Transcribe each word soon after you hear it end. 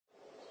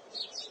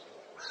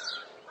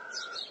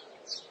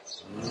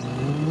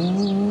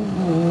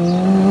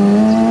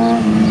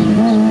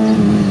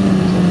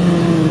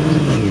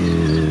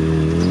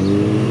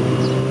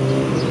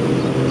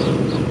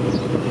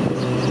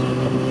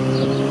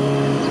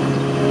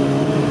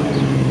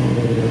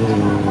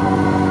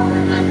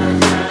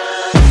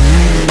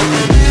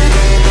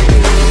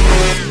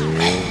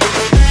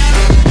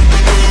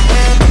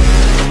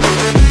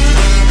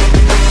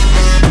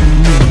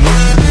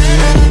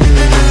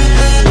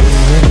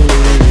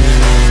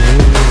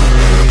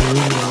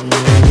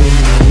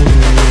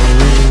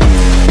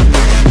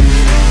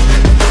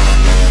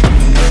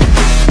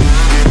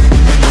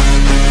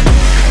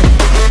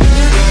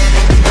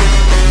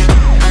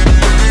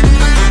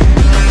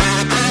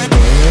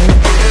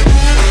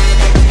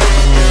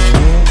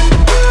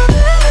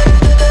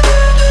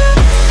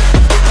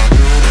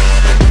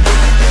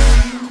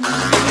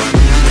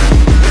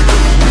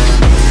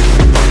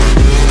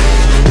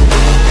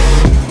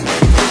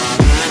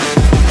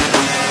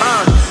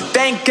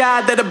thank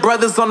God that the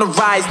brothers on the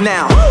rise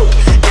now.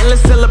 Endless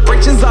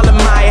celebrations all in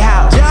my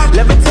house.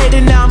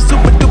 Levitating now, I'm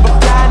super duper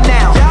fly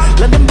now.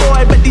 London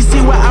boy, but DC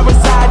where I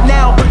reside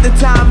now. Put the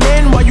time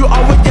in while you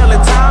always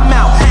yelling time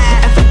out.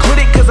 And for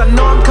quit it, cause I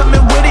know I'm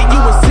coming with it.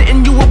 You were sitting,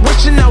 you were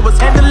wishing I was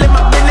handling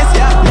my business.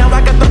 Now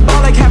I got the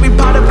ball like Harry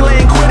Potter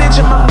playing Quidditch.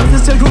 And my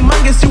business is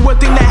humongous, you would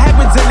think that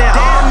happens in it.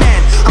 Oh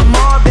man, I'm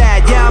all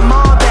that, yeah, I'm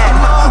all that.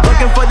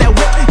 Working for that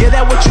whip, yeah,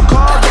 that what you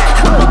call that.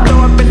 I'ma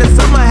blow up in the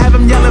summer, have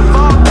them yelling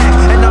fall back.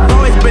 And I've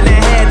always been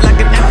ahead like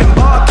an effing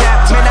ball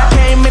cap. Man, I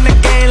came in the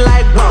game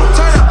like, whoa.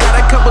 Got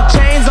a couple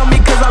chains on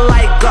me cause I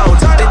like gold.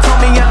 They told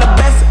me I'm the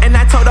best and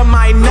I told them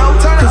I know.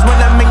 Cause when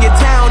I'm in your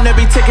town,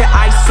 every ticket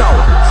I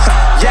sold.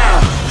 Yeah,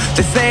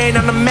 they saying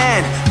I'm the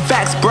man.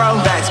 Facts, bro.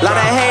 Lot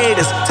of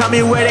haters, tell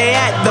me where they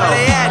at though.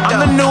 I'm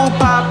the new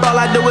pop, all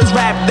I do is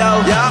rap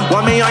though.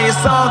 Want me on your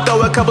song,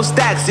 throw a couple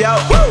stacks,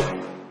 yo.